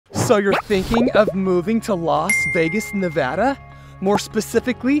So you're thinking of moving to Las Vegas, Nevada? More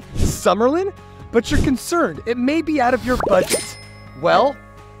specifically, Summerlin? But you're concerned it may be out of your budget. Well,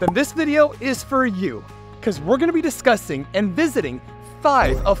 then this video is for you, because we're going to be discussing and visiting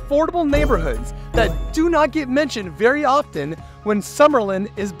 5 affordable neighborhoods that do not get mentioned very often when Summerlin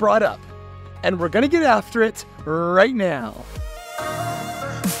is brought up. And we're going to get after it right now.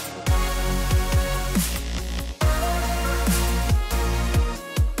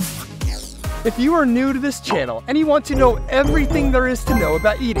 If you are new to this channel and you want to know everything there is to know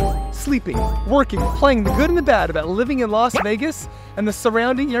about eating, sleeping, working, playing the good and the bad about living in Las Vegas and the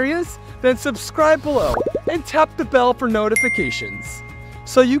surrounding areas, then subscribe below and tap the bell for notifications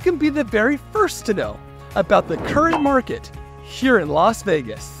so you can be the very first to know about the current market here in Las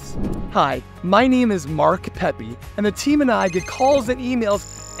Vegas. Hi, my name is Mark Pepe, and the team and I get calls and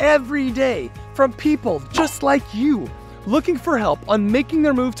emails every day from people just like you looking for help on making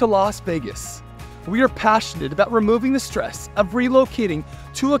their move to Las Vegas. We are passionate about removing the stress of relocating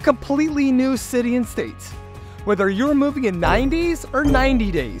to a completely new city and state. Whether you're moving in 9 days or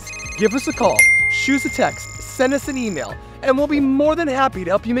 90 days, give us a call, shoot us a text, send us an email, and we'll be more than happy to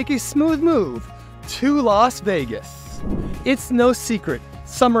help you make a smooth move to Las Vegas. It's no secret,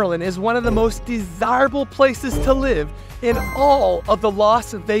 Summerlin is one of the most desirable places to live in all of the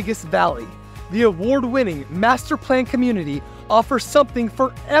Las Vegas Valley. The award-winning master plan community offers something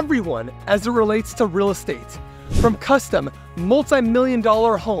for everyone as it relates to real estate. From custom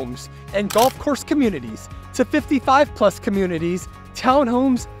multi-million-dollar homes and golf course communities to 55-plus communities,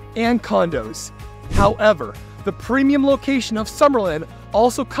 townhomes, and condos. However, the premium location of Summerlin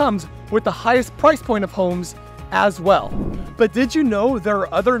also comes with the highest price point of homes as well. But did you know there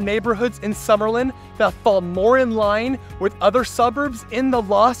are other neighborhoods in Summerlin that fall more in line with other suburbs in the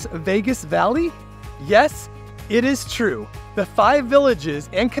Las Vegas Valley? Yes, it is true. The 5 villages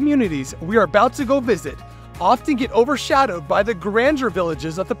and communities we are about to go visit often get overshadowed by the grandeur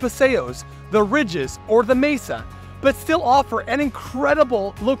villages of the Paseos, the Ridges, or the Mesa, but still offer an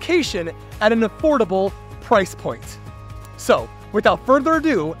incredible location at an affordable price point. So, without further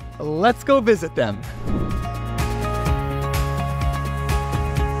ado, let's go visit them.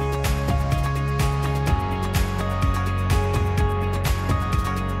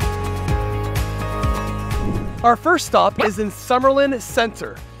 Our first stop is in Summerlin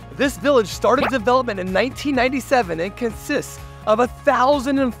Center. This village started development in 1997 and consists of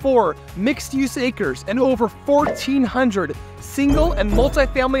 1,004 mixed-use acres and over 1,400 single and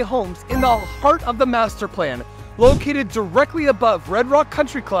multi-family homes in the heart of the master plan, located directly above Red Rock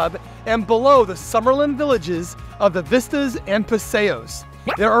Country Club and below the Summerlin villages of the Vistas and Paseos.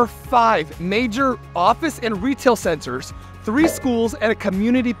 There are 5 major office and retail centers, 3 schools, and a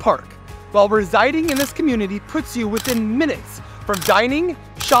community park. While residing in this community puts you within minutes from dining,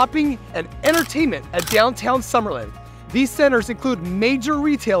 shopping, and entertainment at downtown Summerlin. These centers include major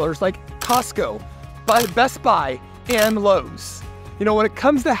retailers like Costco, Best Buy, and Lowe's. You know, when it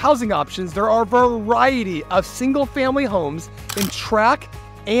comes to housing options, there are a variety of single-family homes in tract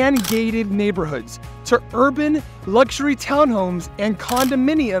and gated neighborhoods to urban luxury townhomes and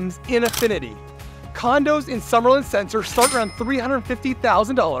condominiums in affinity. Condos in Summerlin Center start around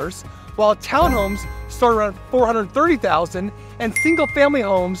 $350,000, while townhomes start around $430,000 and single-family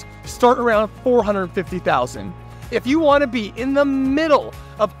homes start around $450,000. If you want to be in the middle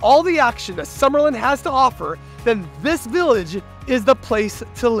of all the action that Summerlin has to offer, then this village is the place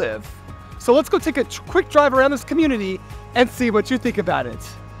to live. So let's go take a quick drive around this community and see what you think about it.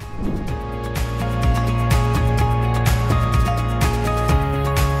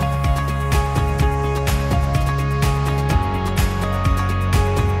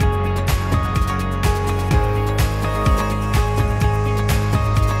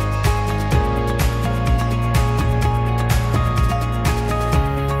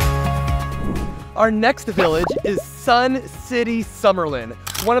 Our next village is Sun City Summerlin,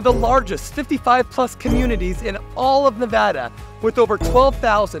 one of the largest 55-plus communities in all of Nevada, with over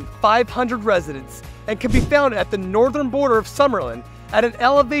 12,500 residents, and can be found at the northern border of Summerlin at an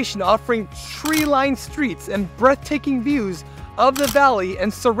elevation offering tree-lined streets and breathtaking views of the valley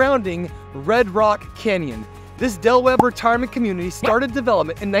and surrounding Red Rock Canyon. This Del Webb retirement community started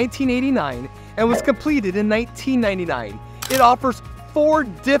development in 1989 and was completed in 1999. It offers 4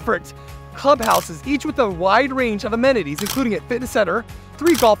 different clubhouses, each with a wide range of amenities, including a fitness center,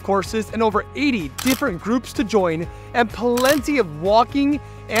 3 golf courses, and over 80 different groups to join, and plenty of walking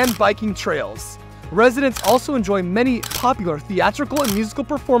and biking trails. Residents also enjoy many popular theatrical and musical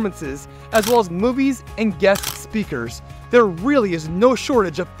performances, as well as movies and guest speakers. There really is no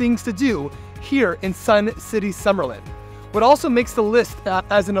shortage of things to do here in Sun City Summerlin. What also makes the list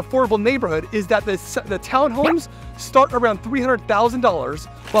as an affordable neighborhood is that the townhomes start around $300,000,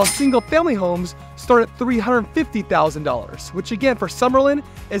 while single-family homes start at $350,000, which again for Summerlin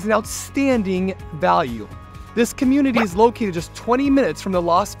is an outstanding value. This community is located just 20 minutes from the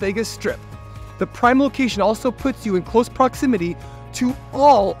Las Vegas Strip. The prime location also puts you in close proximity to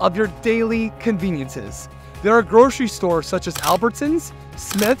all of your daily conveniences. There are grocery stores such as Albertsons,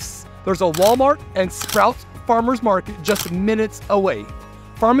 Smith's, there's a Walmart, and Sprouts Farmers Market just minutes away.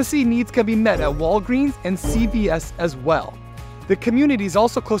 Pharmacy needs can be met at Walgreens and CVS as well. The community is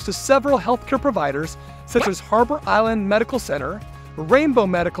also close to several healthcare providers such as Harbor Island Medical Center, Rainbow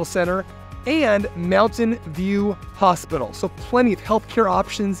Medical Center, and Mountain View Hospital, so plenty of healthcare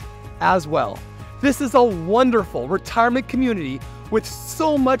options as well. This is a wonderful retirement community with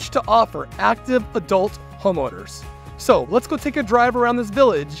so much to offer active adult homeowners. So let's go take a drive around this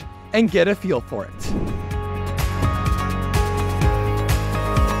village and get a feel for it.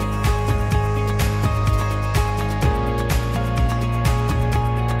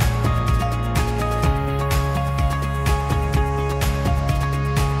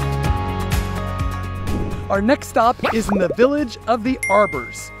 Our next stop is in the village of the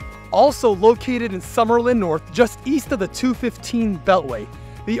Arbors, also located in Summerlin North, just east of the 215 Beltway.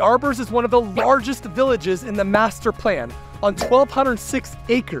 The Arbors is one of the largest villages in the master plan, on 1,206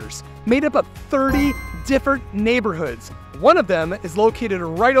 acres, made up of 30 different neighborhoods. One of them is located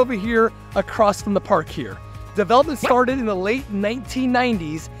right over here across from the park here. Development started in the late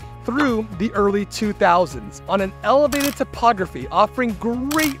 1990s through the early 2000s on an elevated topography offering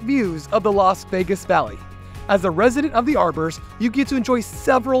great views of the Las Vegas Valley. As a resident of the Arbors, you get to enjoy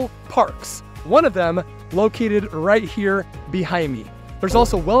several parks, one of them located right here behind me. There's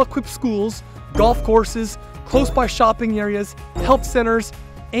also well-equipped schools, golf courses, close-by shopping areas, health centers,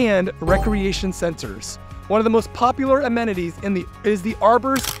 and recreation centers. One of the most popular amenities is the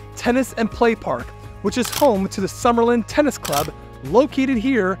Arbors Tennis and Play Park, which is home to the Summerlin Tennis Club, located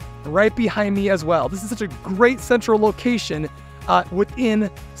here right behind me as well. This is such a great central location within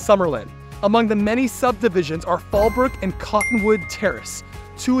Summerlin. Among the many subdivisions are Fallbrook and Cottonwood Terrace,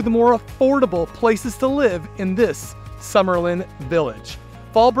 two of the more affordable places to live in this Summerlin village.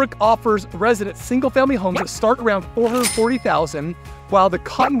 Fallbrook offers residents single-family homes that start around $440,000, while the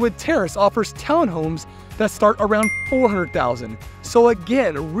Cottonwood Terrace offers townhomes that start around $400,000. So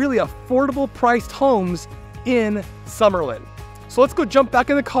again, really affordable priced homes in Summerlin. So let's go jump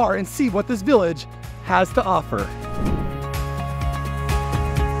back in the car and see what this village has to offer.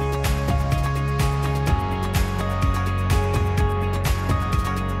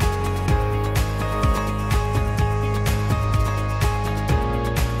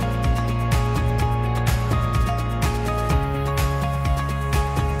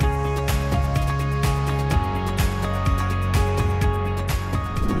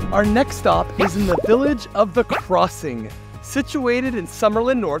 Our next stop is in the village of the Crossing. Situated in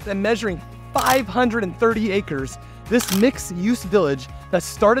Summerlin North and measuring 530 acres, this mixed-use village that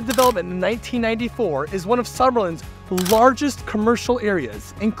started development in 1994 is one of Summerlin's largest commercial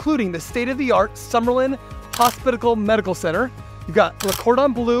areas, including the state-of-the-art Summerlin Hospital Medical Center. You've got Le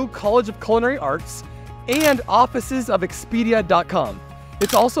Cordon Bleu College of Culinary Arts and offices of Expedia.com.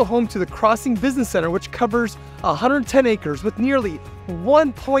 It's also home to the Crossing Business Center, which covers 110 acres with nearly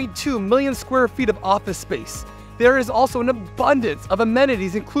 1.2 million square feet of office space. There is also an abundance of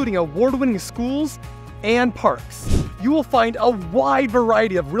amenities, including award-winning schools and parks. You will find a wide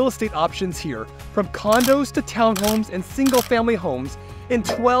variety of real estate options here, from condos to townhomes and single-family homes in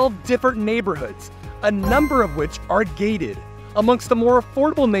 12 different neighborhoods, a number of which are gated. Amongst the more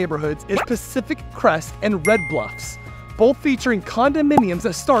affordable neighborhoods is Pacific Crest and Red Bluffs, both featuring condominiums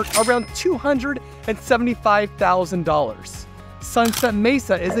that start around $275,000. Sunset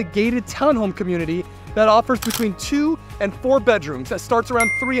Mesa is a gated townhome community that offers between 2 and 4 bedrooms that starts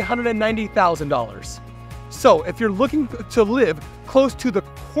around $390,000. So if you're looking to live close to the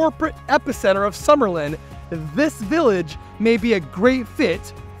corporate epicenter of Summerlin, this village may be a great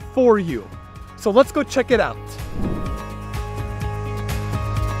fit for you. So let's go check it out.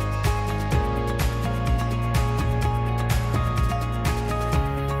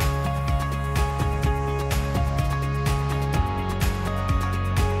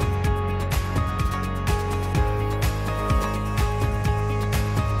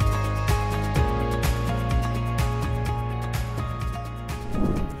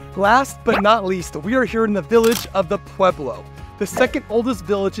 Last but not least, we are here in the village of the Pueblo, the second oldest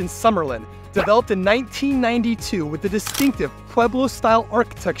village in Summerlin, developed in 1992 with the distinctive Pueblo-style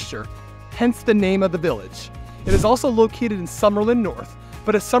architecture, hence the name of the village. It is also located in Summerlin North,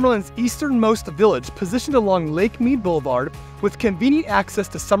 but is Summerlin's easternmost village positioned along Lake Mead Boulevard with convenient access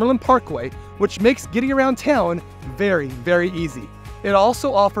to Summerlin Parkway, which makes getting around town very, very easy. It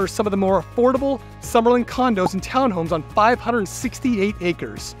also offers some of the more affordable Summerlin condos and townhomes on 568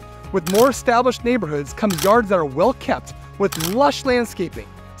 acres. With more established neighborhoods come yards that are well kept with lush landscaping,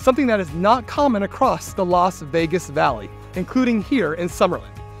 something that is not common across the Las Vegas Valley, including here in Summerlin.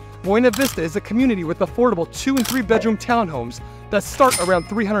 Buena Vista is a community with affordable 2- and 3-bedroom townhomes that start around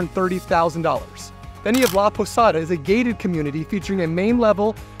 $330,000. Then you have La Posada is a gated community featuring a main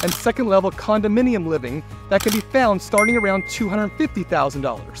level and second level condominium living that can be found starting around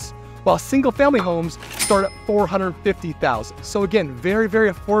 $250,000, while single family homes start at $450,000. So again, very,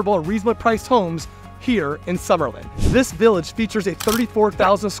 very affordable and reasonably priced homes here in Summerlin. This village features a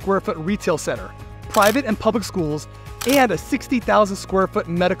 34,000 square foot retail center, private and public schools, and a 60,000 square foot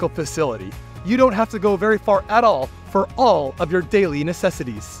medical facility. You don't have to go very far at all for all of your daily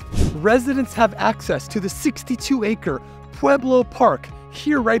necessities. Residents have access to the 62-acre Pueblo Park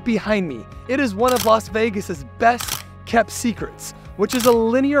here right behind me. It is one of Las Vegas's best kept secrets, which is a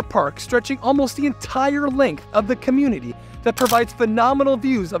linear park stretching almost the entire length of the community that provides phenomenal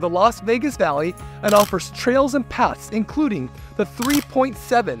views of the Las Vegas Valley and offers trails and paths, including the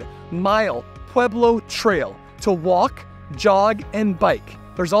 3.7-mile Pueblo Trail to walk, jog, and bike.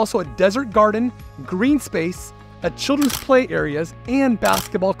 There's also a desert garden, green space, a children's play areas, and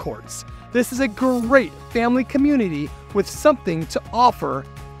basketball courts. This is a great family community with something to offer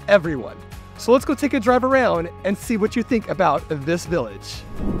everyone. So let's go take a drive around and see what you think about this village.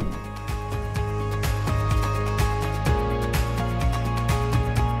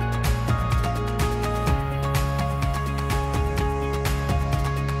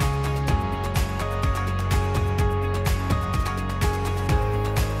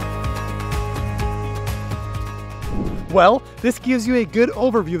 Well, this gives you a good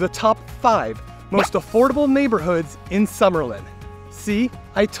overview of the top 5 most affordable neighborhoods in Summerlin. See,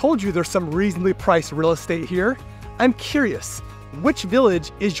 I told you there's some reasonably priced real estate here. I'm curious, which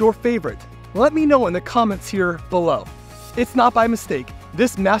village is your favorite? Let me know in the comments here below. It's not by mistake.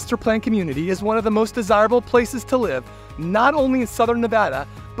 This master plan community is one of the most desirable places to live, not only in Southern Nevada,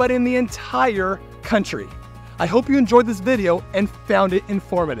 but in the entire country. I hope you enjoyed this video and found it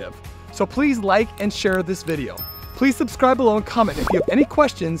informative. So please like and share this video. Please subscribe below and comment if you have any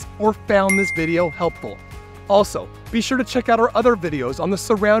questions or found this video helpful. Also, be sure to check out our other videos on the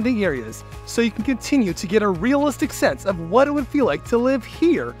surrounding areas so you can continue to get a realistic sense of what it would feel like to live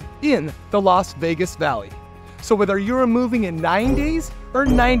here in the Las Vegas Valley. So whether you're moving in 9 days or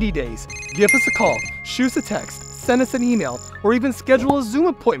 90 days, give us a call, shoot us a text, send us an email, or even schedule a Zoom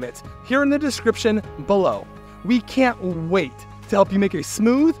appointment here in the description below. We can't wait to help you make a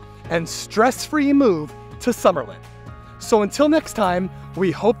smooth and stress-free move to Summerlin. So until next time,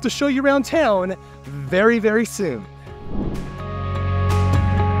 we hope to show you around town very, very soon.